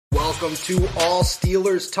welcome to All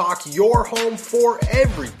Steelers Talk, your home for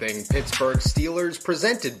everything Pittsburgh Steelers,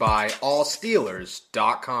 presented by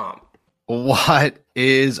allsteelers.com. What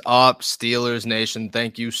is up, Steelers Nation?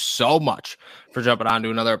 Thank you so much for jumping on to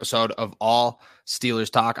another episode of All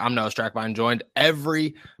Steelers Talk. I'm Noah Strackbein, joined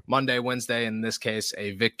every Monday, Wednesday, in this case,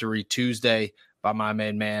 a Victory Tuesday, by my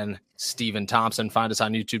main man, Steven Thompson. Find us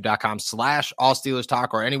on youtube.com/All Steelers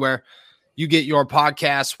Talk or anywhere you get your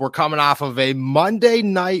podcasts. We're coming off of a Monday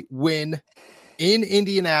night win in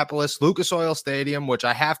Indianapolis, Lucas Oil Stadium, which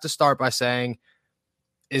I have to start by saying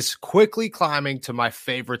is quickly climbing to my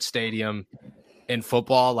favorite stadium in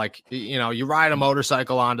football. Like, you know, you ride a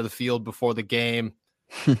motorcycle onto the field before the game.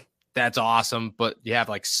 That's awesome. But you have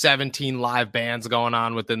like 17 live bands going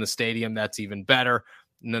on within the stadium. That's even better.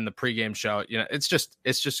 And then the pregame show, you know, it's just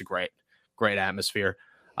a great atmosphere.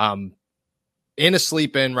 In a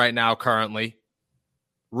sleep in right now, currently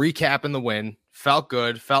recapping the win. Felt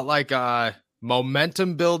good. Felt like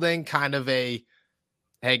momentum building, kind of a,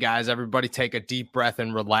 hey guys, everybody take a deep breath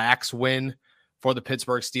and relax win for the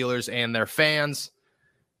Pittsburgh Steelers and their fans.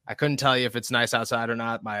 I couldn't tell you if it's nice outside or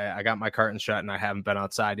not. I got my curtains shut and I haven't been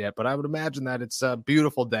outside yet, but I would imagine that it's a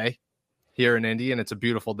beautiful day here in Indy and it's a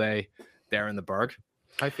beautiful day there in the Burgh.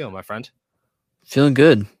 How you feeling, my friend? Feeling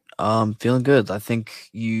good. Feeling good. I think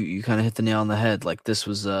you kind of hit the nail on the head. Like, this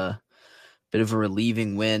was a bit of a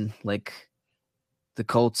relieving win. Like, the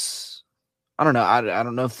Colts, I don't know. I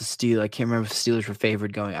don't know if the Steelers, I can't remember if the Steelers were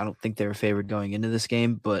favored going. I don't think they were favored going into this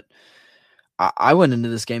game, but I went into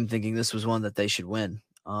this game thinking this was one that they should win.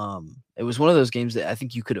 It was one of those games that I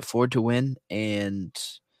think you could afford to win and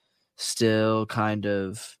still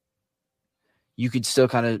you could still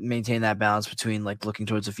kind of maintain that balance between like looking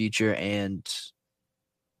towards the future and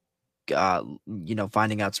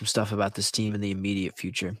finding out some stuff about this team in the immediate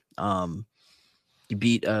future. You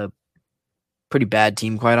beat a pretty bad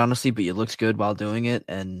team, quite honestly, but you looked good while doing it,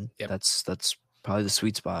 and yep. That's probably the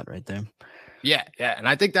sweet spot right there. Yeah, and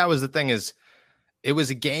I think that was the thing, is it was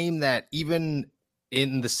a game that even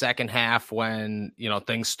in the second half when, you know,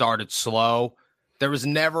 things started slow, there was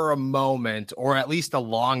never a moment, or at least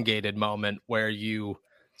elongated moment, where you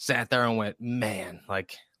sat there and went, man,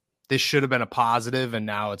 like, this should have been a positive and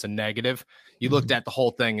now it's a negative. You looked at the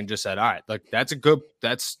whole thing and just said, all right, like, that's good.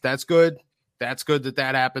 That's good. That's good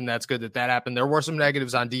that happened. That's good that happened. There were some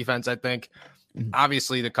negatives on defense, I think.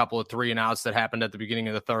 Obviously, the couple of 3-and-outs that happened at the beginning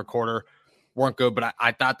of the third quarter weren't good, but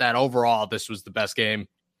I thought that overall this was the best game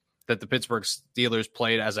that the Pittsburgh Steelers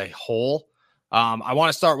played as a whole. I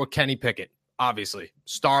want to start with Kenny Pickett, obviously.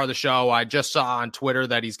 Star of the show. I just saw on Twitter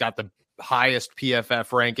that he's got the highest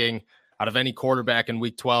PFF ranking out of any quarterback in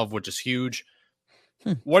Week 12, which is huge.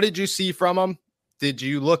 What did you see from him? Did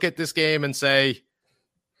you look at this game and say,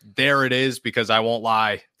 there it is? Because I won't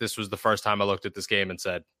lie, this was the first time I looked at this game and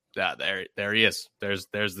said, yeah, there he is. There's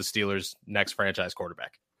the Steelers' next franchise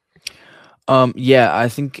quarterback. Yeah, I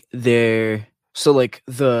think so like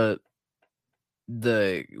the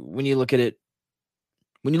when you look at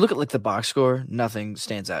like the box score, nothing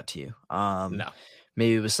stands out to you. No.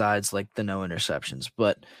 Maybe besides like the no interceptions,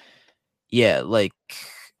 but yeah, like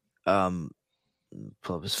pull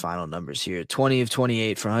up his final numbers here. 20 of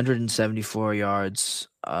 28 for 174 yards,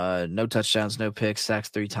 no touchdowns, no picks, sacks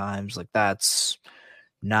 3 times. Like, that's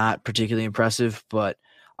not particularly impressive, but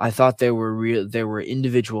I thought there were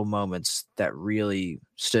individual moments that really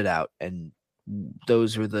stood out, and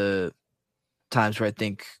those were the times where I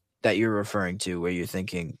think that you're referring to, where you're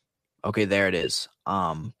thinking, okay, there it is.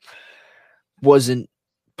 Wasn't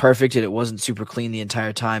perfect and it wasn't super clean the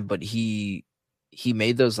entire time, but he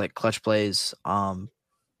made those like clutch plays. And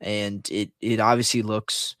it obviously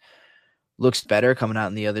looks better coming out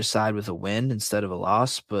on the other side with a win instead of a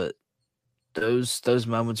loss, but those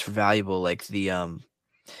moments were valuable. Like the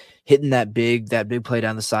hitting that big play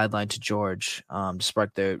down the sideline to George to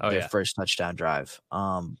spark their first touchdown drive.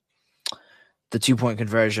 The 2-point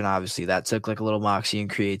conversion, obviously, that took like a little moxie and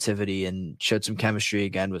creativity and showed some chemistry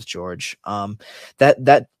again with George.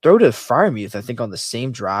 That throw to Freiermuth, I think on the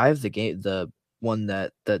same drive, the one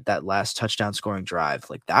that last touchdown scoring drive,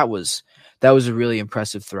 like that was a really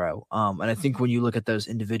impressive throw. And I think when you look at those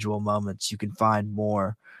individual moments, you can find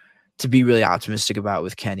more to be really optimistic about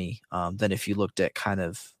with Kenny than if you looked at it kind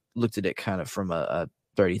of from a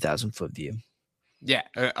 30,000 foot view. Yeah,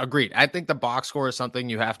 agreed. I think the box score is something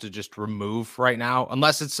you have to just remove right now,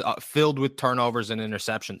 unless it's filled with turnovers and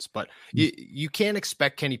interceptions. But you can't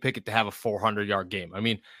expect Kenny Pickett to have a 400-yard game. I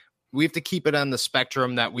mean, we have to keep it on the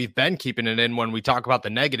spectrum that we've been keeping it in when we talk about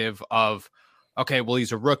the negative of, okay, well,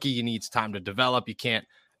 he's a rookie. He needs time to develop. You can't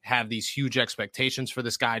have these huge expectations for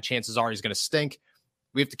this guy. Chances are he's going to stink.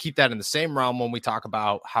 we have to keep that in the same realm when we talk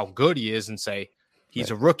about how good he is and say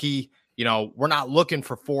he's a rookie. You know, we're not looking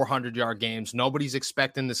for 400-yard games. Nobody's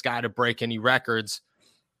expecting this guy to break any records.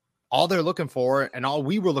 All they're looking for, and all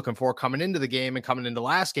we were looking for coming into the game and coming into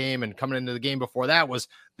last game and coming into the game before that, was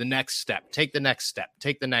the next step. Take the next step.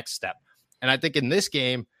 Take the next step. And I think in this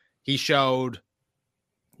game, he showed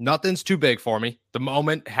nothing's too big for me. The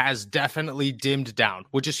moment has definitely dimmed down,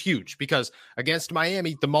 which is huge because against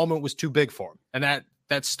Miami, the moment was too big for him. And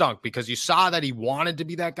that stunk because you saw that he wanted to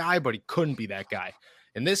be that guy, but he couldn't be that guy.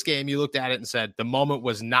 In this game, you looked at it and said the moment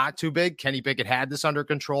was not too big. Kenny Pickett had this under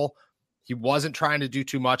control. He wasn't trying to do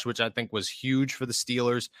too much, which I think was huge for the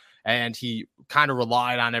Steelers. And he kind of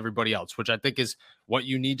relied on everybody else, which I think is what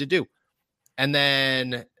you need to do. And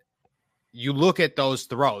then you look at those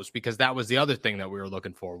throws because that was the other thing that we were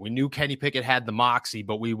looking for. We knew Kenny Pickett had the moxie,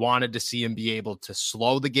 but we wanted to see him be able to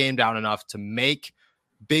slow the game down enough to make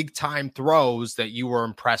big time throws that you were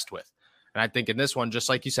impressed with. And I think in this one, just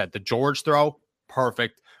like you said, the George throw,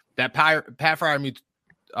 perfect. That Pat Freiermuth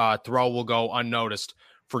throw will go unnoticed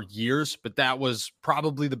for years, but that was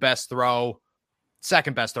probably the best throw,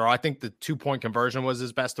 second best throw. I think the 2-point conversion was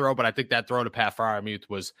his best throw, but I think that throw to Pat Freiermuth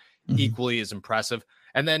was equally as impressive.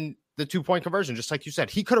 And then the 2-point conversion, just like you said,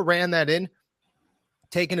 he could have ran that in,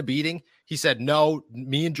 taken a beating. He said, no,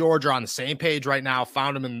 me and George are on the same page right now.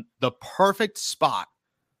 Found him in the perfect spot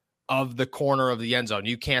of the corner of the end zone.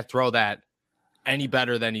 You can't throw that any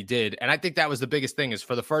better than he did. And I think that was the biggest thing, is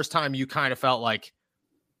for the first time, you kind of felt like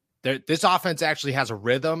this offense actually has a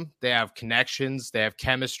rhythm. They have connections. They have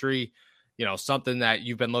chemistry, you know, something that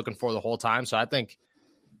you've been looking for the whole time. So I think,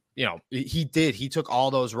 you know, he took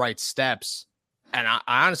all those right steps. And I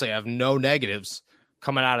honestly have no negatives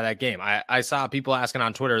coming out of that game. I saw people asking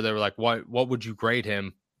on Twitter, they were like, what would you grade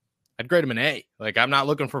him? I'd grade him an A. Like, I'm not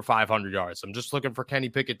looking for 500 yards. I'm just looking for Kenny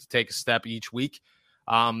Pickett to take a step each week.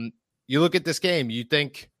 You look at this game, you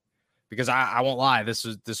think, because I won't lie, this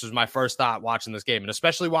was my first thought watching this game, and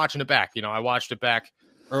especially watching it back. You know, I watched it back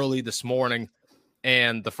early this morning,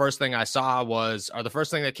 and the first thing I saw the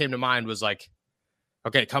first thing that came to mind was like,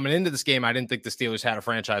 okay, coming into this game, I didn't think the Steelers had a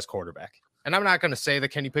franchise quarterback. And I'm not going to say that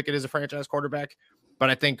Kenny Pickett is a franchise quarterback, but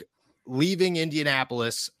I think leaving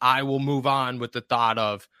Indianapolis, I will move on with the thought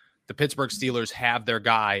of the Pittsburgh Steelers have their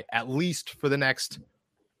guy at least for the next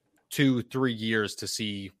 2-3 years to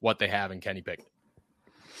see what they have in Kenny Pickett.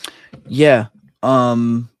 Yeah. I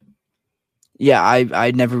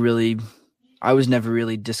was never really I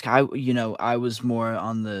was more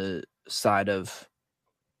on the side of,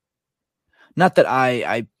 not that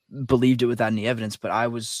I believed it without any evidence, but I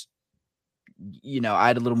was, I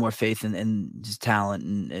had a little more faith in his talent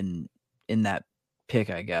and in that pick,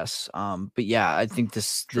 I guess. But yeah, I think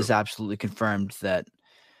this absolutely confirmed that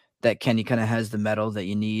Kenny kind of has the metal that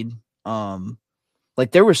you need.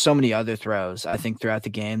 Like, there were so many other throws, I think, throughout the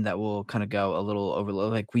game that will kind of go a little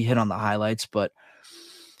overload. Like, we hit on the highlights, but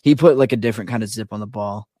he put like a different kind of zip on the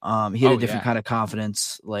ball. He had a different kind of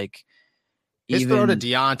confidence. Like, his throw to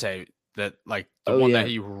Deontay, that like the one that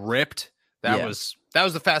he ripped, that was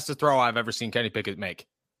the fastest throw I've ever seen Kenny Pickett make.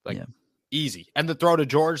 Like, easy. And the throw to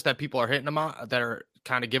George that people are hitting him on, that are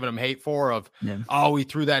kind of giving him hate for, of, oh, he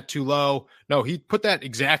threw that too low. No, he put that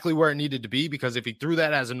exactly where it needed to be, because if he threw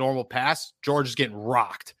that as a normal pass, George is getting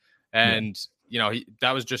rocked. And,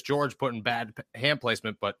 that was just George putting bad hand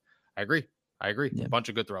placement. But I agree. Yeah. A bunch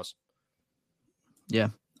of good throws. Yeah.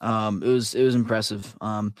 It was impressive.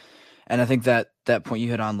 And I think that point you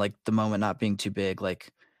hit on, like, the moment not being too big, like,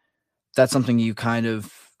 that's something you kind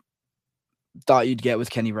of thought you'd get with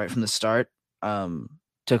Kenny right from the start.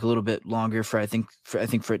 Took a little bit longer for it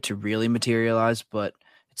to really materialize, but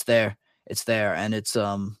it's there, and it's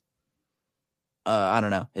I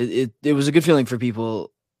don't know. It was a good feeling for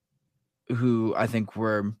people who I think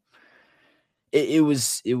were. It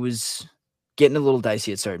was getting a little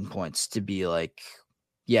dicey at certain points to be like,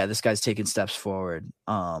 yeah, this guy's taking steps forward,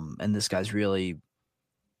 and this guy's really,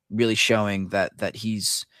 really showing that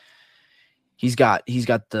he's got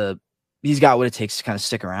what it takes to kind of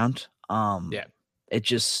stick around.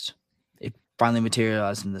 It finally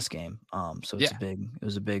materialized in this game. So it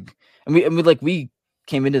was a big, and we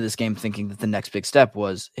came into this game thinking that the next big step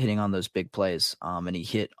was hitting on those big plays. And he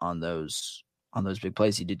hit on those big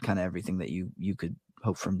plays. He did kind of everything that you could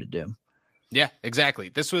hope for him to do. Yeah, exactly.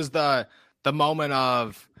 This was the moment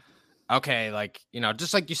of, okay, like,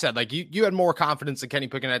 just like you said, like you had more confidence in Kenny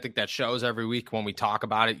Pickett. I think that shows every week when we talk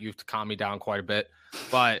about it. You have to calm me down quite a bit,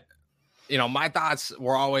 but my thoughts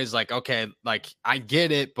were always like, okay, like, I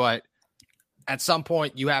get it, but at some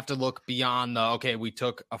point you have to look beyond we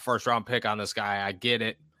took a first round pick on this guy. I get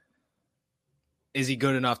it. is he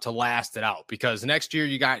good enough to last it out? Because next year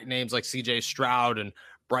you got names like CJ Stroud and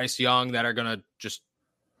Bryce Young that are going to just,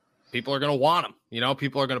 people are going to want him. You know,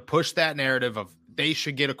 people are going to push that narrative of they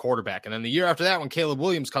should get a quarterback. And then the year after that, when Caleb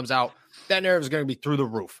Williams comes out, that narrative is going to be through the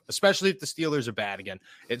roof, especially if the Steelers are bad again.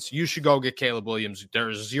 It's, you should go get Caleb Williams.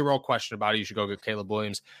 There's zero question about it. You should go get Caleb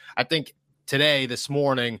Williams. I think today, this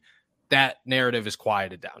morning, that narrative is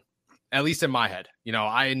quieted down, at least in my head. You know,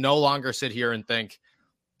 I no longer sit here and think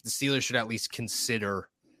the Steelers should at least consider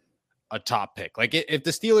a top pick. Like if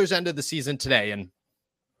the Steelers ended the season today, and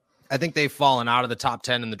I think they've fallen out of the top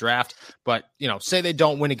 10 in the draft, but, you know, say they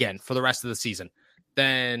don't win again for the rest of the season,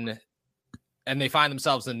 then, and they find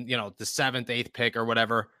themselves in, you know, the 7th, 8th pick or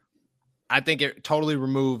whatever, I think it totally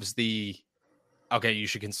removes the, okay, you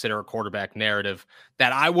should consider a quarterback narrative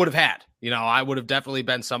that I would have had. You know, I would have definitely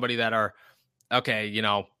been somebody that are, okay, you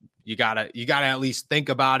know, you gotta at least think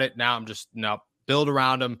about it. Now I'm just, no, build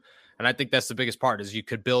around him. And I think that's the biggest part, is you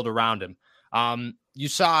could build around him. You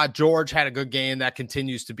saw George had a good game. That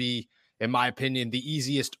continues to be, in my opinion, the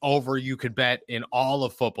easiest over you could bet in all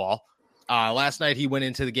of football. Last night, he went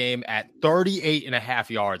into the game at 38.5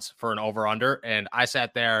 yards for an over-under, and I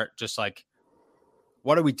sat there just like,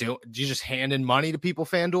 what are we doing? Do you just hand in money to people,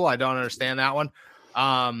 FanDuel? I don't understand that one.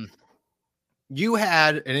 You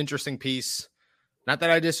had an interesting piece, not that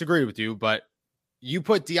I disagree with you, but you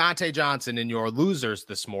put Diontae Johnson in your losers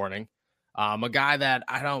this morning. A guy that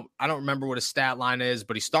I don't remember what his stat line is,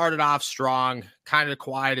 but he started off strong, kind of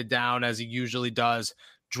quieted down as he usually does,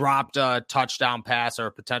 dropped a touchdown pass or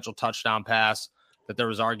a potential touchdown pass that there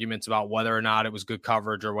was arguments about whether or not it was good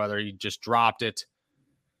coverage or whether he just dropped it.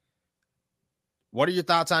 What are your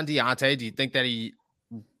thoughts on Diontae? Do you think that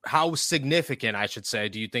how significant, I should say,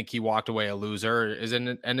 do you think he walked away a loser? Is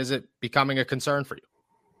it becoming a concern for you?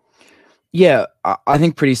 Yeah, I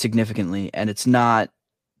think pretty significantly, and it's not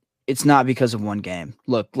because of one game.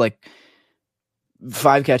 Look, like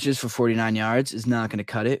 5 catches for 49 yards is not going to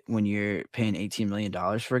cut it when you're paying $18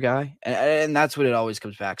 million for a guy. And that's what it always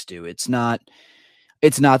comes back to. It's not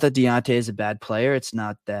that Diontae is a bad player. It's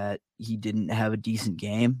not that he didn't have a decent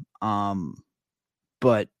game.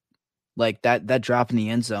 But like that drop in the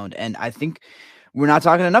end zone. And I think we're not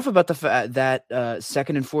talking enough about the fact that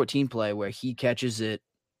 2nd and 14 play where he catches it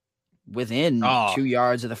within 2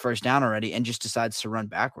 yards of the first down already and just decides to run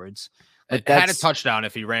backwards. Like had a touchdown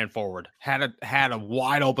if he ran forward. Had a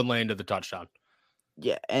wide open lane to the touchdown.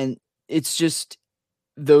 Yeah, and it's just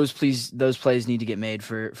those plays need to get made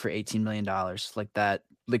for $18 million. Like that,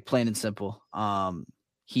 like plain and simple.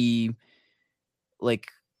 He like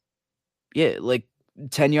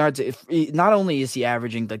 10 yards. If not only is he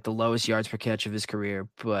averaging like the lowest yards per catch of his career,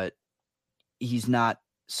 but he's not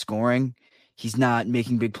scoring. He's not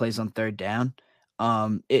making big plays on 3rd down.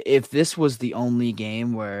 If this was the only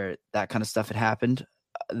game where that kind of stuff had happened,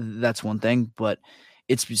 that's one thing, but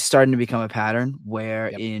it's starting to become a pattern where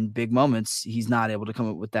in big moments, he's not able to come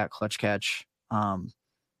up with that clutch catch,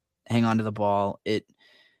 hang on to the ball.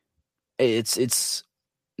 It's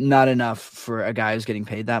not enough for a guy who's getting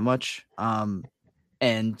paid that much.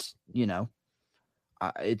 And you know,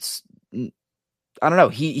 I don't know.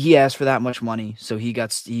 He asked for that much money, so he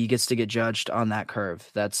gets to get judged on that curve.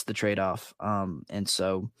 That's the trade-off. And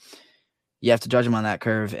so you have to judge him on that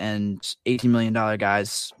curve. And $18 million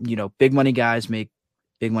guys, you know, big money guys make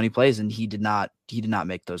big money plays, and he did not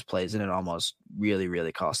make those plays, and it almost really,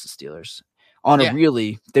 really cost the Steelers.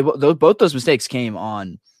 Both those mistakes came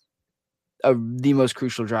on the most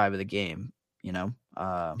crucial drive of the game. You know.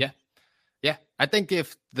 Yeah, I think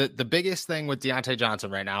if the biggest thing with Diontae Johnson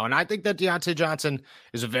right now, and I think that Diontae Johnson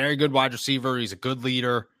is a very good wide receiver. He's a good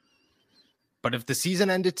leader. But if the season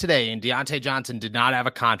ended today and Diontae Johnson did not have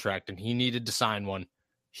a contract and he needed to sign one,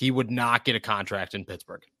 he would not get a contract in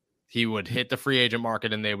Pittsburgh. He would hit the free agent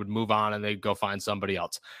market and they would move on and they'd go find somebody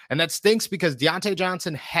else. And that stinks because Diontae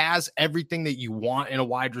Johnson has everything that you want in a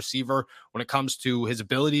wide receiver when it comes to his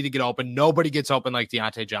ability to get open. Nobody gets open like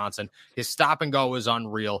Diontae Johnson. His stop and go is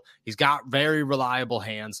unreal. He's got very reliable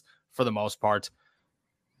hands for the most part.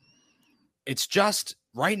 It's just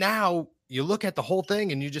right now, you look at the whole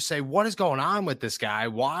thing and you just say, what is going on with this guy?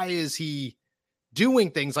 Why is he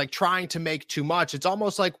doing things like trying to make too much? It's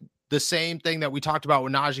almost like the same thing that we talked about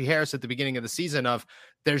with Najee Harris at the beginning of the season of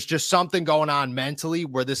there's just something going on mentally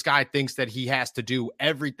where this guy thinks that he has to do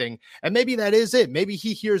everything. And maybe that is it. Maybe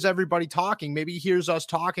he hears everybody talking. Maybe he hears us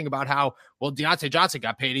talking about how, well, Diontae Johnson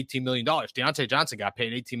got paid $18 million. Diontae Johnson got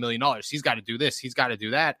paid $18 million. He's got to do this. He's got to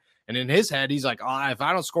do that. And in his head, he's like, oh, if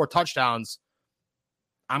I don't score touchdowns,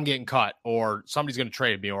 I'm getting cut, or somebody's going to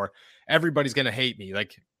trade me, or everybody's going to hate me.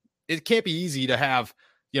 Like, it can't be easy to have,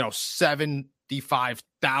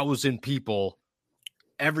 75,000 people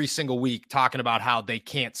every single week talking about how they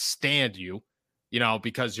can't stand you,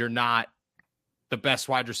 because you're not the best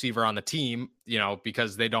wide receiver on the team,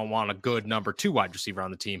 because they don't want a good number 2 wide receiver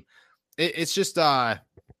on the team. It's just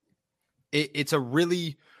it's a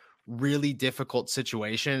really, really difficult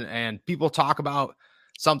situation. And people talk about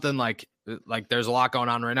something like there's a lot going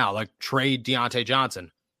on right now, like trade Deontay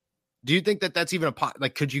Johnson. Do you think that that's even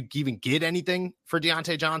could you even get anything for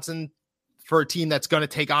Deontay Johnson for a team that's going to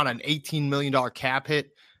take on an $18 million cap hit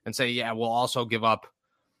and say, yeah, we'll also give up,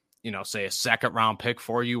 say a second round pick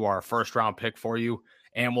for you or a first round pick for you,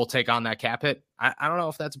 and we'll take on that cap hit? I don't know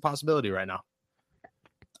if that's a possibility right now.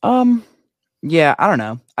 Yeah, I don't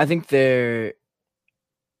know. I think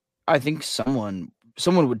someone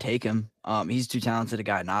would take him. He's too talented a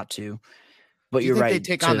guy not to. But Do you you're think right. they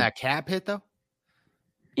take on that cap hit though?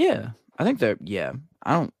 Yeah, I think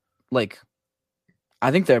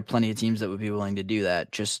I think there are plenty of teams that would be willing to do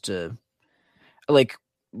that just to look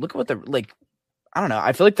at what I don't know.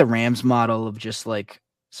 I feel like the Rams model of just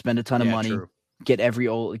spend a ton of money, true. get every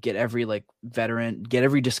veteran, get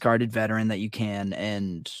every discarded veteran that you can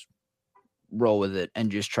and roll with it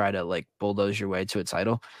and just try to bulldoze your way to a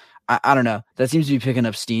title. I don't know. That seems to be picking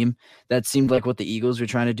up steam. That seemed like what the Eagles were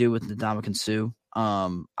trying to do with Ndamukong Suh.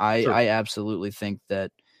 I absolutely think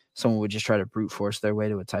that someone would just try to brute force their way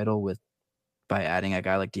to a title by adding a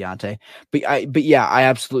guy like Deontay. But yeah, I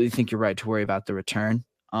absolutely think you're right to worry about the return.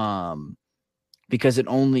 Because it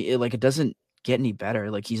doesn't get any better.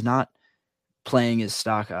 He's not playing his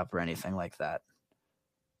stock up or anything like that.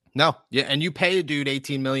 No. Yeah. And you pay a dude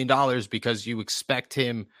 $18 million because you expect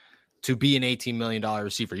him to be an $18 million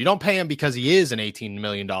receiver. You don't pay him because he is an $18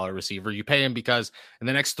 million receiver. You pay him because in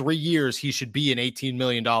the next 3 years, he should be an $18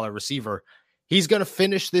 million receiver. He's going to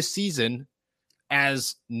finish this season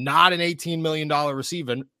as not an $18 million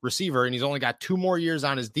receiver. And he's only got 2 more years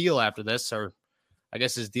on his deal after this, or I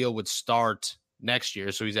guess his deal would start next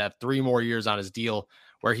year. So he's had 3 more years on his deal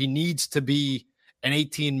where he needs to be an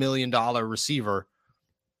 $18 million receiver.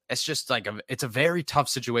 It's just it's a very tough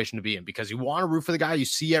situation to be in because you want to root for the guy. You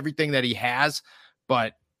see everything that he has,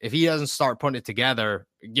 but if he doesn't start putting it together,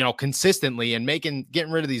 consistently and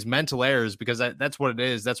getting rid of these mental errors, because that's what it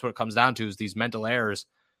is. That's what it comes down to, is these mental errors.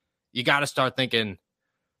 You got to start thinking,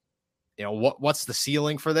 what's the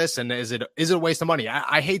ceiling for this? And is it a waste of money?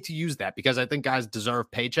 I hate to use that because I think guys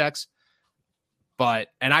deserve paychecks,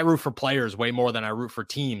 and I root for players way more than I root for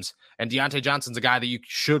teams. And Deontay Johnson's a guy that you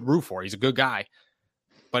should root for. He's a good guy.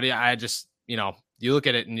 But I just, you look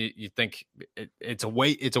at it and you think it's a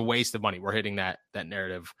waste of money. We're hitting that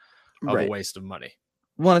narrative of a waste of money.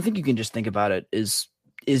 Well, I think you can just think about it. Is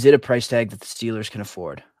it a price tag that the Steelers can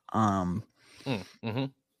afford? $18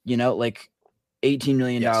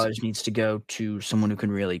 million needs to go to someone who can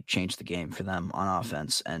really change the game for them on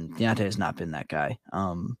offense. And Deontay has not been that guy.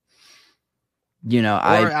 Or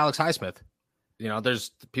Alex Highsmith. There's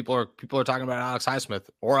people are talking about Alex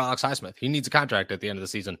Highsmith. He needs a contract at the end of the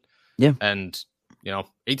season. Yeah. And,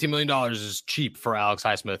 $18 million is cheap for Alex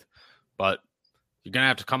Highsmith, but you're going to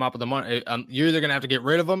have to come up with the money. You're either going to have to get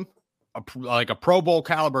rid of him, a Pro Bowl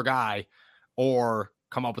caliber guy, or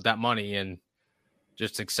come up with that money and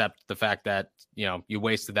just accept the fact that, you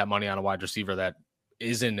wasted that money on a wide receiver that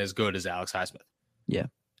isn't as good as Alex Highsmith. Yeah.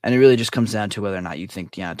 And it really just comes down to whether or not you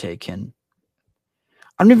think Deontay can.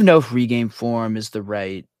 I don't even know if regain form is the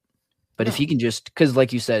right, but if he can because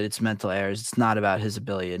like you said, it's mental errors. It's not about his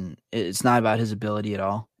ability, and it's not about his ability at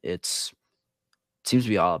all. It seems to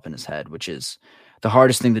be all up in his head, which is the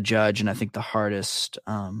hardest thing to judge. And I think the hardest,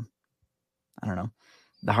 the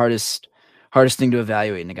hardest thing to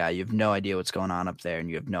evaluate in a guy. You have no idea what's going on up there, and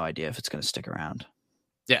you have no idea if it's going to stick around.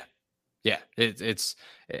 Yeah. Yeah. It's,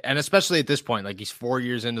 and especially at this point, he's 4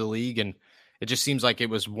 years into the league, and it just seems like it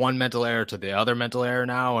was one mental error to the other mental error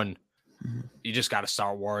now. And you just got to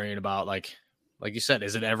start worrying about, like you said,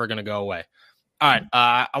 is it ever going to go away? All right.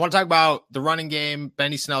 I want to talk about the running game.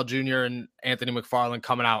 Benny Snell Jr. and Anthony McFarland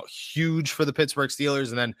coming out huge for the Pittsburgh Steelers,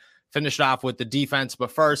 and then finished off with the defense.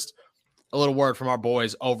 But first, a little word from our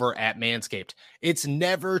boys over at Manscaped. It's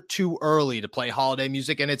never too early to play holiday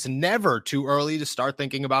music, and it's never too early to start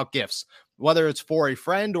thinking about gifts. Whether it's for a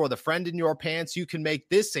friend or the friend in your pants, you can make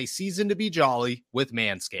this a season to be jolly with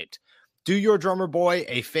Manscaped. Do your drummer boy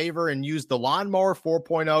a favor and use the Lawnmower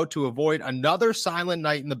 4.0 to avoid another silent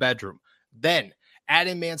night in the bedroom. Then add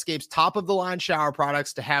in Manscaped's top-of-the-line shower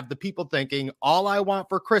products to have the people thinking, all I want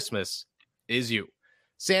for Christmas is you.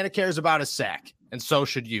 Santa cares about his sack, and so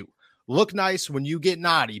should you. Look nice when you get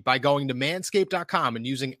naughty by going to manscaped.com and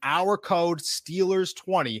using our code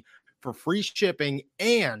STEELERS20 for free shipping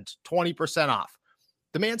and 20% off.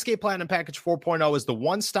 The Manscaped Platinum Package 4.0 is the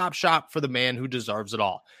one-stop shop for the man who deserves it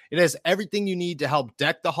all. It has everything you need to help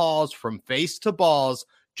deck the halls from face to balls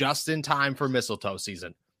just in time for mistletoe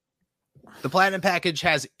season. The Platinum Package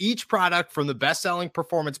has each product from the best-selling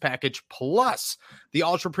Performance Package plus the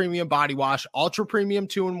Ultra Premium Body Wash, Ultra Premium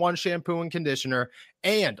 2-in-1 Shampoo and Conditioner,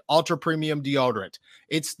 and Ultra Premium Deodorant.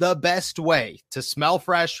 It's the best way to smell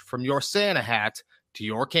fresh from your Santa hat to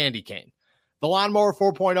your candy cane. The Lawnmower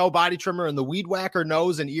 4.0 body trimmer and the Weed Whacker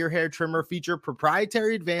nose and ear hair trimmer feature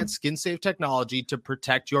proprietary advanced skin-safe technology to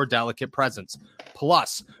protect your delicate presence.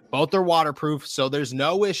 Plus, both are waterproof, so there's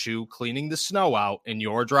no issue cleaning the snow out in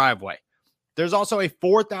your driveway. There's also a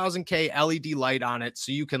 4000K LED light on it,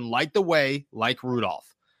 so you can light the way like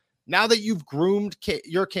Rudolph. Now that you've groomed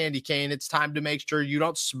your candy cane, it's time to make sure you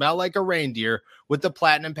don't smell like a reindeer with the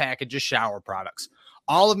Platinum Package's shower products.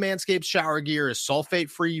 All of Manscaped's shower gear is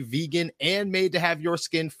sulfate-free, vegan, and made to have your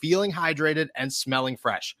skin feeling hydrated and smelling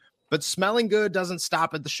fresh. But smelling good doesn't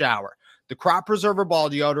stop at the shower. The Crop Preserver Ball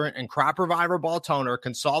Deodorant and Crop Reviver Ball Toner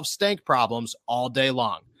can solve stank problems all day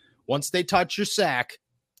long. Once they touch your sack,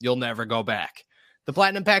 you'll never go back. The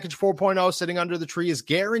Platinum Package 4.0 sitting under the tree is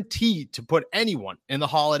guaranteed to put anyone in the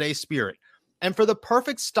holiday spirit. And for the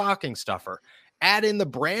perfect stocking stuffer, add in the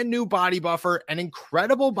brand new Body Buffer, an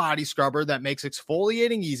incredible body scrubber that makes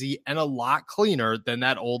exfoliating easy and a lot cleaner than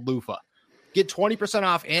that old loofah. Get 20%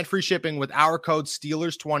 off and free shipping with our code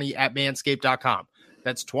Steelers20 at manscaped.com.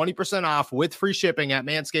 That's 20% off with free shipping at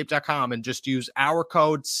manscaped.com and just use our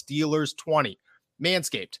code Steelers20.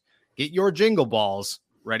 Manscaped, get your jingle balls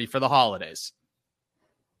ready for the holidays.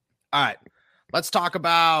 All right, let's talk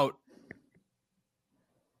about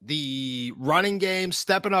the running game.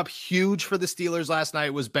 Stepping up huge for the Steelers last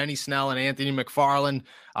night was Benny Snell and Anthony McFarland,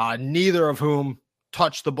 neither of whom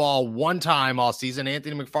touched the ball one time all season.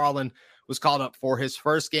 Anthony McFarland was called up for his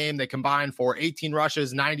first game. They combined for 18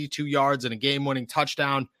 rushes, 92 yards, and a game-winning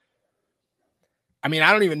touchdown. I mean,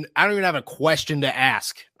 I don't even have a question to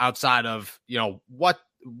ask outside of, what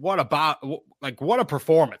a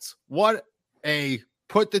performance. What a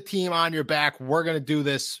put the team on your back. We're going to do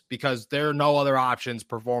this because there are no other options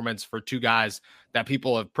performance for two guys that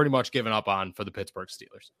people have pretty much given up on for the Pittsburgh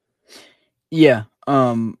Steelers. Yeah.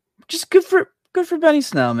 Just good for Benny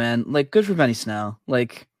Snell, man. Like, good for Benny Snell.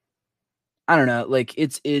 Like, I don't know. Like,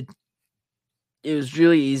 it was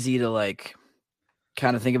really easy to like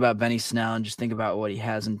kind of think about Benny Snell and just think about what he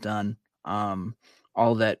hasn't done.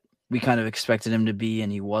 All that we kind of expected him to be,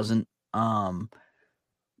 and he wasn't.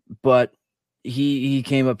 But he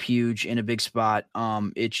came up huge in a big spot.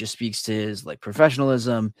 It just speaks to his like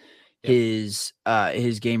professionalism, his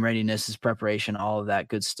game readiness, his preparation, all of that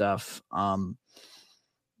good stuff.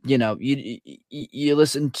 You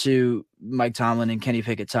listen to Mike Tomlin and Kenny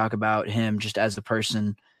Pickett talk about him just as a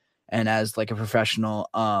person and as like a professional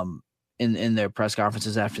in their press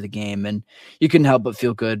conferences after the game, and you couldn't help but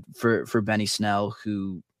feel good for Benny Snell,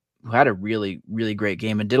 who had a really, really great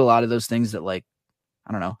game and did a lot of those things that, like,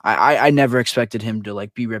 I don't know. I never expected him to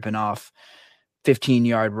like be ripping off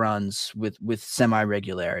 15-yard runs with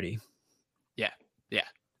semi-regularity. Yeah,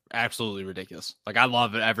 absolutely ridiculous. Like, I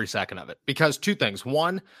love it every second of it because two things.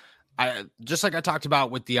 One, just like I talked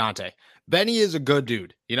about with Deontay, Benny is a good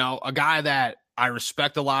dude. A guy that I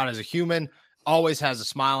respect a lot as a human. Always has a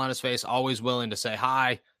smile on his face. Always willing to say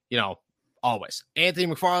hi. Always. Anthony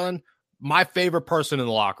McFarland, my favorite person in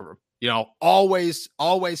the locker room. Always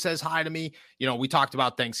says hi to me. We talked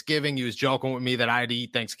about Thanksgiving. He was joking with me that I had to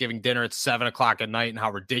eat Thanksgiving dinner at 7:00 at night and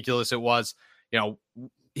how ridiculous it was.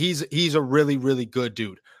 He's a really, really good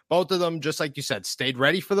dude. Both of them, just like you said, stayed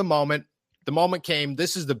ready for the moment. The moment came.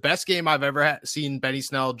 This is the best game I've ever seen Benny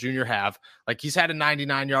Snell Jr. have. Like, he's had a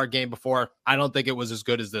 99-yard game before. I don't think it was as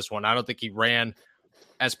good as this one. I don't think he ran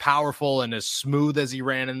as powerful and as smooth as he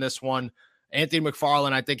ran in this one. Anthony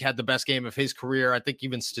McFarland, I think, had the best game of his career. I think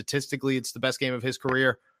even statistically, it's the best game of his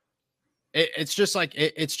career. It's just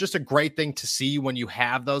a great thing to see when you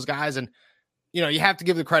have those guys. And, you have to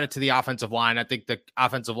give the credit to the offensive line. I think the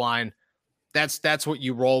offensive line, that's what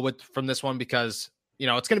you roll with from this one because,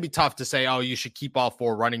 it's going to be tough to say, oh, you should keep all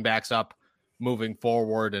four running backs up moving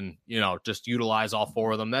forward and, just utilize all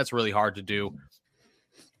four of them. That's really hard to do.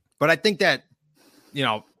 But I think that,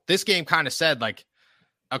 this game kind of said, like,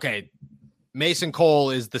 okay, Mason Cole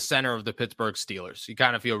is the center of the Pittsburgh Steelers. You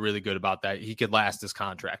kind of feel really good about that. He could last his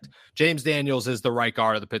contract. James Daniels is the right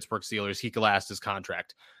guard of the Pittsburgh Steelers. He could last his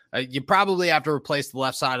contract. You probably have to replace the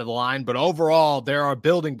left side of the line, but overall, there are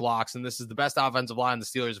building blocks, and this is the best offensive line the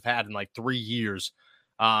Steelers have had in like 3 years.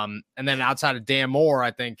 And then outside of Dan Moore,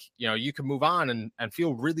 I think, you can move on and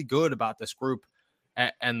feel really good about this group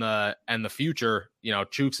and the future,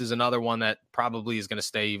 Chooks is another one that probably is going to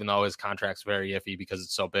stay, even though his contract's very iffy because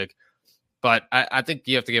it's so big. But I think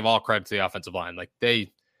you have to give all credit to the offensive line. Like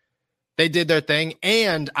they did their thing.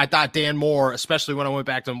 And I thought Dan Moore, especially when I went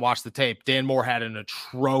back and watched the tape, Dan Moore had an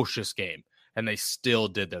atrocious game and they still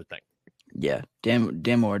did their thing. Yeah.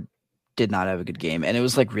 Dan Moore did not have a good game. And it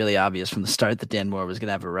was like really obvious from the start that Dan Moore was going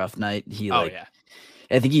to have a rough night.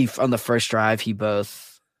 I think on the first drive, he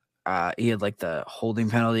had like the holding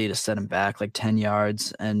penalty to set him back like 10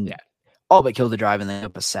 yards and all but killed the drive and then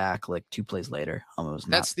up a sack like 2 plays later.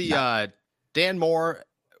 Dan Moore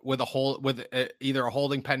with either a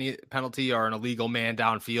holding penalty or an illegal man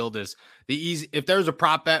downfield is the easy. If there's a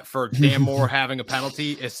prop bet for Dan Moore having a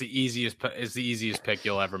penalty, it's the easiest pick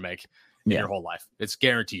you'll ever make in your whole life. It's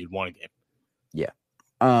guaranteed one game. Yeah.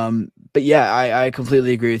 But yeah, I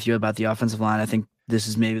completely agree with you about the offensive line. I think this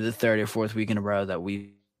is maybe the 3rd or 4th week in a row that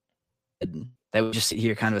we just sit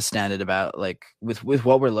here kind of astounded about, like with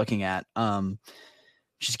what we're looking at.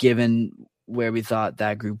 Just given where we thought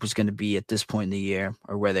that group was going to be at this point in the year,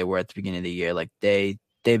 or where they were at the beginning of the year, like they've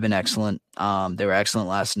been excellent. They were excellent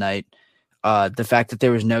last night. The fact that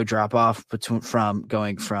there was no drop off from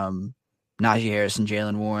going from Najee Harris and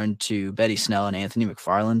Jaylen Warren to Benny Snell and Anthony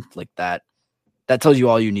McFarland, like that tells you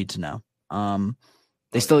all you need to know.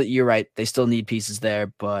 You're right. They still need pieces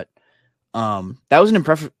there, but that was an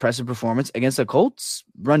impressive performance against a Colts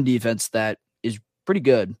run defense that is pretty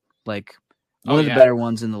good. Like one of the better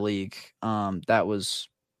ones in the league. That was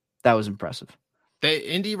impressive.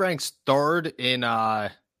 Indy ranks 3rd in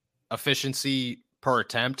efficiency per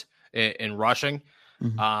attempt in rushing,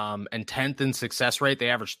 and 10th in success rate. They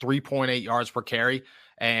averaged 3.8 yards per carry,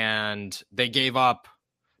 and they gave up.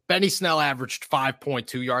 Benny Snell averaged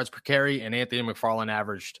 5.2 yards per carry, and Anthony McFarland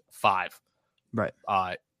averaged 5. Right.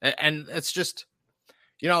 And it's just,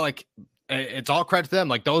 like it's all credit to them.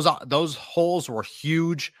 Like those holes were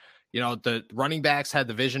huge. The running backs had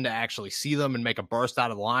the vision to actually see them and make a burst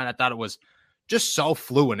out of the line. I thought it was just so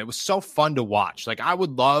fluent. It was so fun to watch. Like I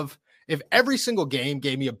would love if every single game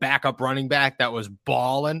gave me a backup running back that was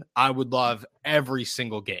balling. I would love every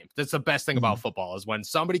single game. That's the best thing about football is when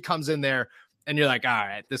somebody comes in there and you're like, all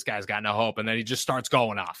right, this guy's got no hope. And then he just starts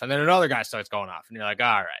going off. And then another guy starts going off. And you're like,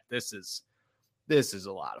 all right, this is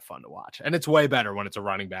a lot of fun to watch. And it's way better when it's a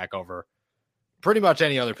running back over pretty much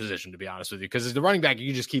any other position, to be honest with you. Because as the running back, you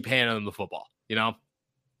can just keep handing them the football, Right.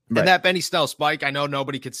 And that Benny Snell spike, I know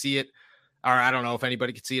nobody could see it. Or I don't know if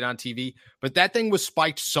anybody could see it on TV. But that thing was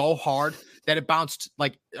spiked so hard that it bounced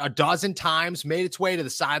like a dozen times, made its way to the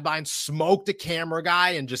sideline, smoked a camera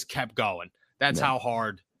guy, and just kept going. That's how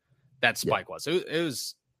hard that spike was. It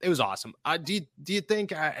was awesome. Do you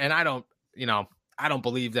think? And I don't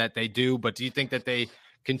believe that they do, but do you think that they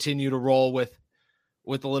continue to roll with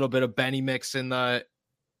a little bit of Benny mix in the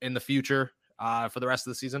future for the rest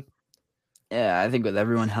of the season? Yeah, I think with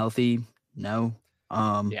everyone healthy, no.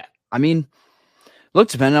 I mean, look,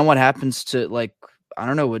 depending on what happens to I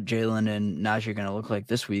don't know what Jaylen and Najee are going to look like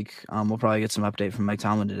this week. We'll probably get some update from Mike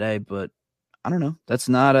Tomlin today, but I don't know. That's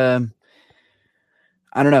not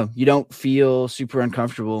I don't know. You don't feel super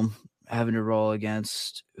uncomfortable having to roll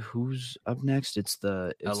against who's up next? It's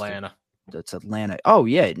Atlanta. That's Atlanta. Oh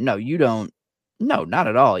yeah. No, you don't. No, not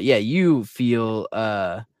at all. Yeah. You feel,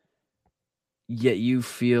 you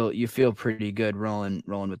feel pretty good rolling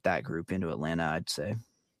with that group into Atlanta, I'd say.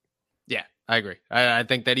 Yeah, I agree. I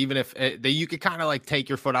think that even if you could kind of take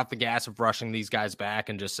your foot off the gas of rushing these guys back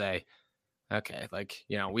and just say, okay,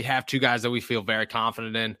 we have 2 guys that we feel very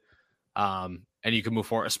confident in. And you can move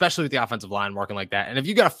forward, especially with the offensive line working like that. And if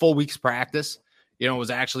you got a full week's practice, was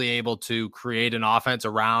actually able to create an offense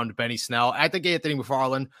around Benny Snell. I think Anthony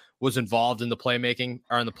McFarland was involved in the playmaking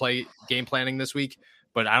or in the game planning this week,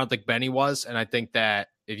 but I don't think Benny was. And I think that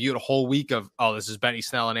if you had a whole week of, this is Benny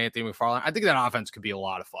Snell and Anthony McFarland, I think that offense could be a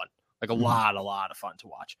lot of fun, a lot of fun to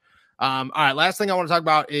watch. All right. Last thing I want to talk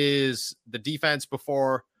about is the defense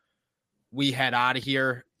before we head out of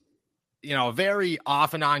here. Very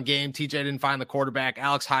off and on game. TJ didn't find the quarterback.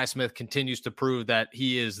 Alex Highsmith continues to prove that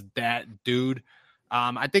he is that dude.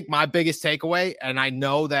 I think my biggest takeaway, and I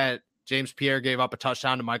know that James Pierre gave up a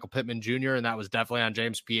touchdown to Michael Pittman Jr., and that was definitely on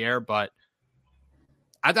James Pierre, but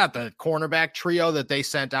I thought the cornerback trio that they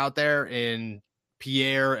sent out there in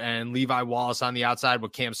Pierre and Levi Wallace on the outside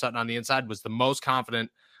with Cam Sutton on the inside was the most confident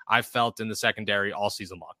I've felt in the secondary all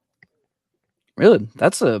season long. Really?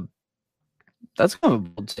 That's kind of a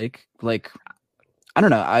bold take. I don't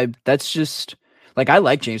know. That's just I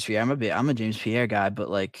like James Pierre. I'm a James Pierre guy, but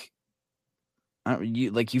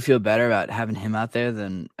you feel better about having him out there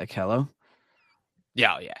than Akello?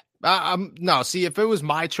 Yeah. No, see, if it was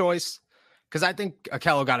my choice, because I think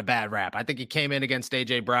Akello got a bad rap. I think he came in against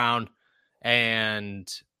A.J. Brown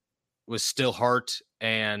and was still hurt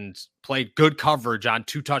and played good coverage on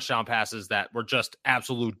 2 touchdown passes that were just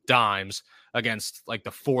absolute dimes against like the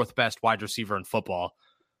 4th best wide receiver in football.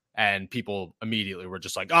 And people immediately were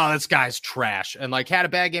just like, oh, this guy's trash. And like had a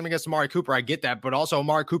bad game against Amari Cooper. I get that. But also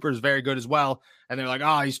Amari Cooper is very good as well. And they're like,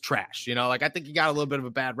 oh, he's trash. You know, like I think he got a little bit of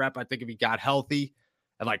a bad rep. I think if he got healthy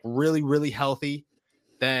and like really, really healthy,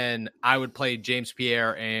 then I would play James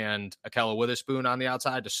Pierre and Akello Witherspoon on the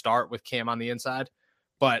outside to start with Cam on the inside.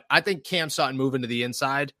 But I think Cam Sutton moving to the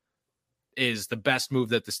inside is the best move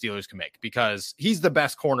that the Steelers can make because he's the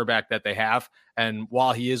best cornerback that they have. And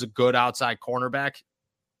while he is a good outside cornerback,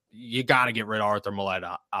 you got to get rid of Arthur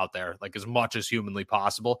Millette out there like as much as humanly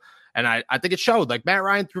possible. And I think it showed. Like Matt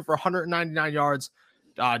Ryan threw for 199 yards.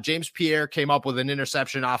 James Pierre came up with an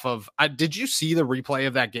interception off of did you see the replay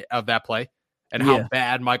of that play and how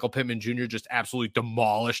bad Michael Pittman Jr. just absolutely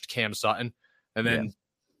demolished Cam Sutton and then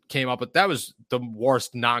came up with that was the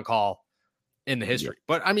worst non-call in the history.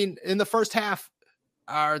 But I mean, in the first half,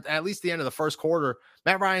 or at least the end of the first quarter,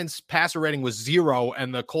 Matt Ryan's passer rating was 0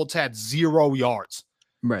 and the Colts had 0 yards.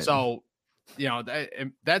 Right. So, you know,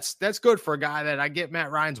 that's good for a guy that I get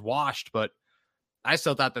Matt Ryan's washed, but I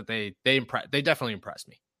still thought that they definitely impressed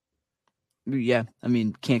me. Yeah. I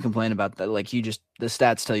mean, can't complain about that. Like the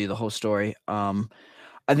stats tell you the whole story. I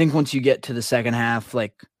think once you get to the second half,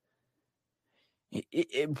 like,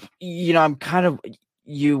 you know, I'm kind of,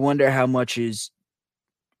 you wonder how much is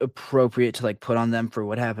appropriate to like put on them for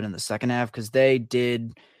what happened in the second half. Cause the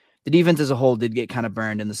defense as a whole did get kind of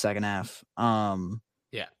burned in the second half.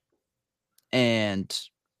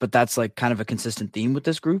 But that's like kind of a consistent theme with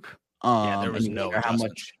this group. There was no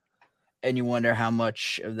and you wonder how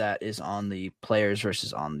much of that is on the players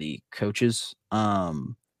versus on the coaches. I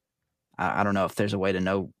don't know if there's a way to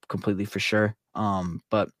know completely for sure.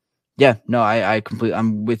 But yeah, no,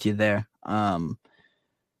 I'm with you there.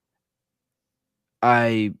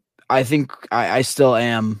 I think I still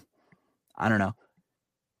am. I don't know.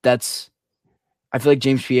 I feel like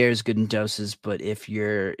James Pierre is good in doses, but if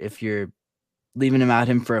you're leaving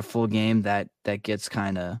him for a full game, that gets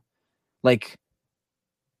kind of like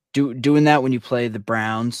doing that when you play the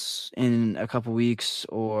Browns in a couple weeks,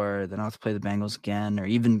 or then I'll have to play the Bengals again, or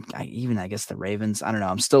even I guess the Ravens. I don't know.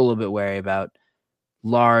 I'm still a little bit wary about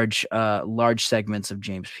large segments of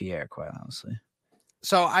James Pierre, quite honestly.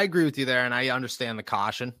 So I agree with you there, and I understand the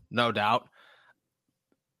caution, no doubt.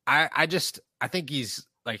 I think he's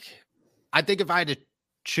like, I think if I had to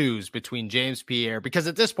choose between James Pierre, because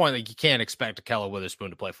at this point, like you can't expect Akello Witherspoon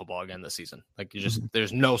to play football again this season. Like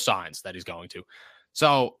there's no signs that he's going to.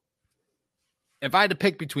 So if I had to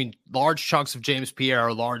pick between large chunks of James Pierre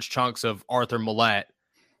or large chunks of Arthur Millette,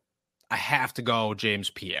 I have to go James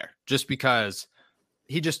Pierre just because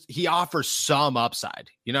he offers some upside.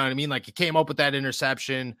 You know what I mean? Like he came up with that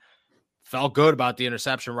interception, felt good about the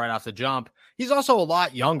interception right off the jump. He's also a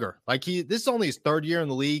lot younger. Like this is only his 3rd year in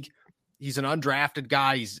the league. He's an undrafted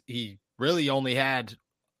guy. He really only had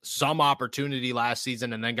some opportunity last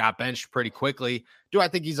season and then got benched pretty quickly. Do I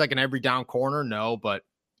think he's like an every down corner? No, but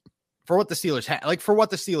for what the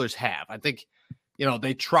Steelers have, I think, you know,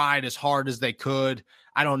 they tried as hard as they could.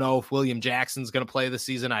 I don't know if William Jackson's going to play this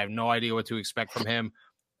season. I have no idea what to expect from him.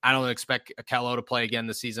 I don't expect Akello to play again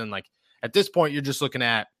this season. Like at this point, you're just looking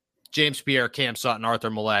at James Pierre, Cam Sutton,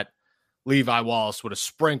 Arthur Millette, Levi Wallace with a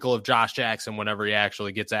sprinkle of Josh Jackson whenever he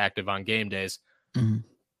actually gets active on game days. Mm-hmm.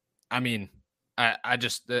 I mean, I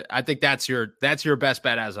think that's your best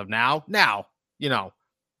bet as of now. Now, you know,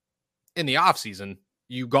 in the offseason,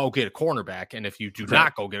 you go get a cornerback. And if you do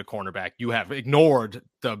not go get a cornerback, you have ignored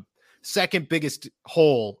the second biggest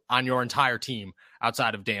hole on your entire team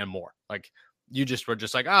outside of Dan Moore. Like you just were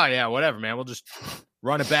just like, oh yeah, whatever, man. We'll just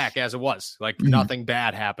run it back as it was. Like nothing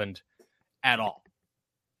bad happened at all.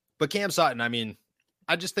 But Cam Sutton, I mean,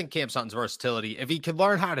 I just think Cam Sutton's versatility, if he could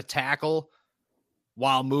learn how to tackle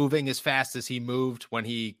while moving as fast as he moved when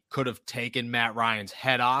he could have taken Matt Ryan's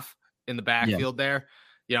head off in the backfield there,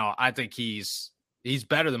 you know, I think he's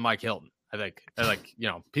better than Mike Hilton. I think, you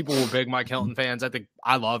know, people were big Mike Hilton fans. I think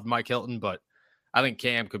I loved Mike Hilton, but I think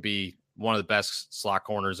Cam could be one of the best slot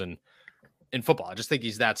corners in football. I just think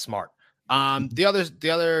he's that smart. The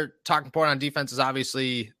other talking point on defense is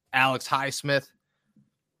obviously Alex Highsmith.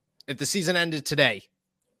 If the season ended today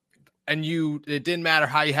and it didn't matter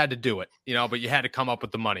how you had to do it, you know, but you had to come up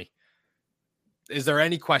with the money. Is there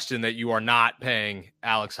any question that you are not paying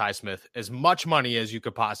Alex Highsmith as much money as you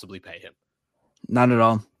could possibly pay him? Not at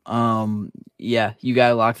all. Yeah, you got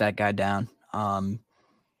to lock that guy down.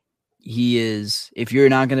 he is, if you're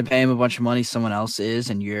not going to pay him a bunch of money, someone else is,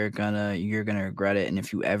 and you're gonna regret it. And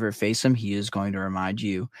if you ever face him, he is going to remind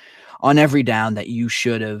you on every down that you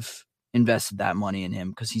should have invested that money in him,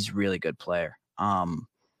 because he's a really good player.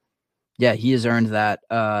 Yeah, he has earned that.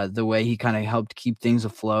 The way he kind of helped keep things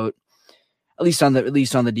afloat, at least on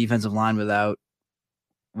the defensive line without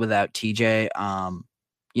TJ.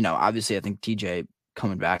 Obviously, I think TJ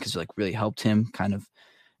coming back has like really helped him kind of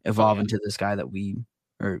evolve into this guy that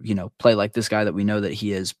play like this guy that we know that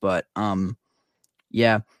he is. But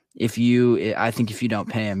yeah, I think if you don't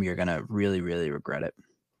pay him, you're gonna really, really regret it.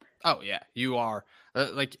 Oh yeah, you are.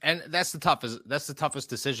 And that's the toughest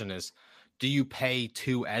decision is, do you pay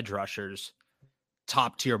 2 edge rushers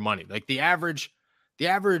top tier money? Like the average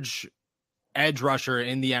edge rusher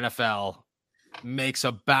in the NFL makes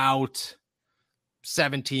about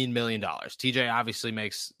 $17 million. TJ obviously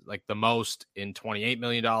makes like the most in $28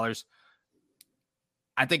 million.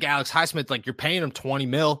 I think Alex Highsmith, like you're paying him $20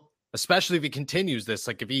 million, especially if he continues this.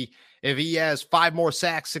 Like if he has 5 more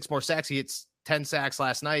sacks, 6 more sacks, he hits 10 sacks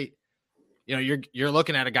last night. You're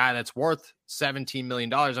looking at a guy that's worth $17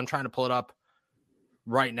 million. I'm trying to pull it up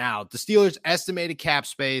right now. The Steelers' estimated cap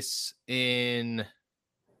space in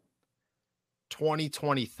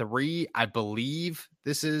 2023, I believe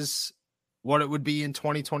this is what it would be in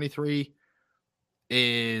 2023,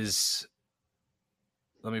 is,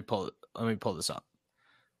 let me pull this up.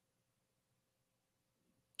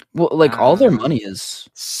 Well, like all their money is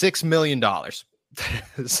 $6 million. Okay.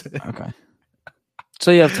 So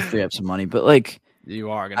you have to free up some money, but like you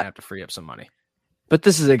are going to have to free up some money. But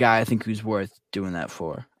this is a guy I think who's worth doing that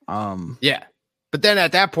for. Yeah. But then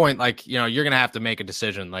at that point, like, you're going to have to make a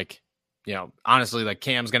decision. Like, honestly, like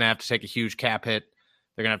Cam's going to have to take a huge cap hit.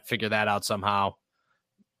 They're going to have to figure that out somehow.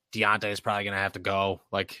 Deontay is probably going to have to go.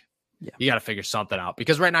 Like, you got to figure something out,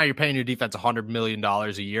 because right now you're paying your defense $100 million a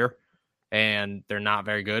year and they're not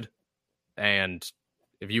very good. And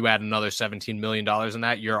if you add another $17 million in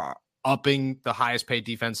that, you're upping the highest paid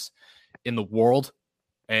defense in the world.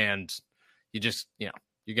 And you just, you're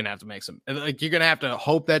going to have to make some, like, you're going to have to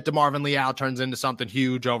hope that DeMarvin Leal turns into something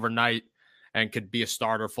huge overnight and could be a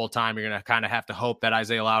starter full time. You're going to kind of have to hope that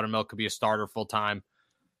Isaiah Loudermilk could be a starter full time.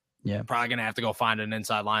 Yeah. Probably going to have to go find an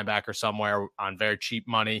inside linebacker somewhere on very cheap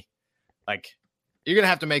money. Like, you're going to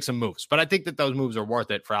have to make some moves, but I think that those moves are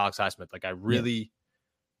worth it for Alex Highsmith. Like, I really,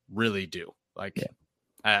 really do. Like,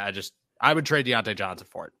 I would trade Deontay Johnson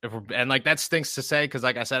for it. And like, that stinks to say, because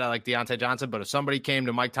like I said, I like Deontay Johnson, but if somebody came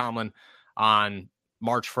to Mike Tomlin on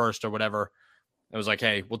March 1st or whatever, it was like,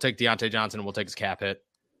 hey, we'll take Deontay Johnson and we'll take his cap hit.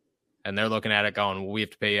 And they're looking at it going, well, we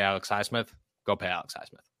have to pay Alex Highsmith. Go pay Alex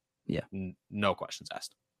Highsmith. Yeah. No questions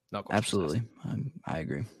asked. No questions Absolutely. asked. I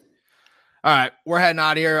agree. All right. We're heading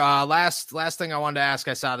out here. Last thing I wanted to ask,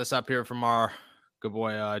 I saw this up here from our good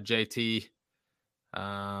boy, JT.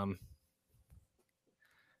 Have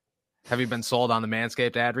you been sold on the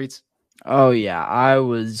Manscaped ad reads? Oh yeah. I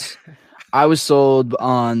was sold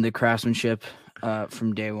on the craftsmanship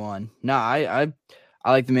from day one. No, I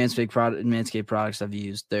like the Manscaped products I've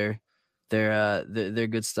used. They're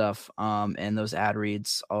good stuff. And those ad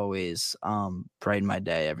reads always brighten my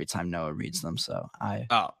day every time Noah reads them. So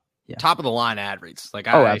top of the line ad reads. Like,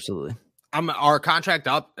 absolutely. Our contract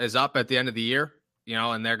is up at the end of the year,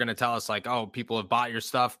 and they're going to tell us like, oh, people have bought your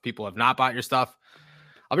stuff, people have not bought your stuff.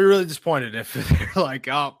 I'll be really disappointed if they're like,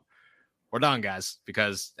 oh, we're done, guys.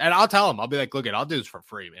 And I'll tell them, I'll be like, look, I'll do this for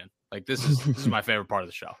free, man. Like, this is my favorite part of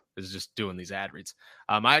the show, is just doing these ad reads.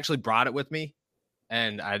 I actually brought it with me,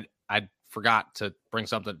 and I forgot to bring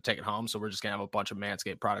something to take it home. So we're just going to have a bunch of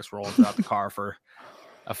Manscaped products rolling throughout the car for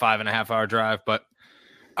a 5.5 hour drive. But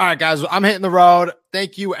all right, guys, I'm hitting the road.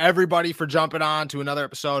 Thank you, everybody, for jumping on to another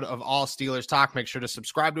episode of All Steelers Talk. Make sure to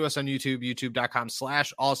subscribe to us on YouTube,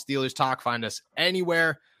 youtube.com/All Steelers Talk. Find us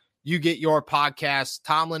anywhere you get your podcasts.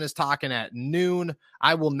 Tomlin is talking at noon.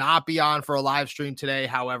 I will not be on for a live stream today.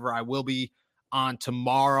 However, I will be on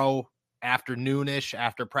tomorrow afternoonish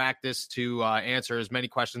after practice to answer as many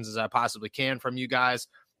questions as I possibly can from you guys.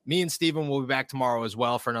 Me and Steven will be back tomorrow as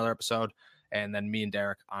well for another episode. And then me and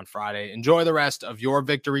Derek on Friday. Enjoy the rest of your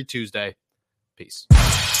Victory Tuesday. Peace.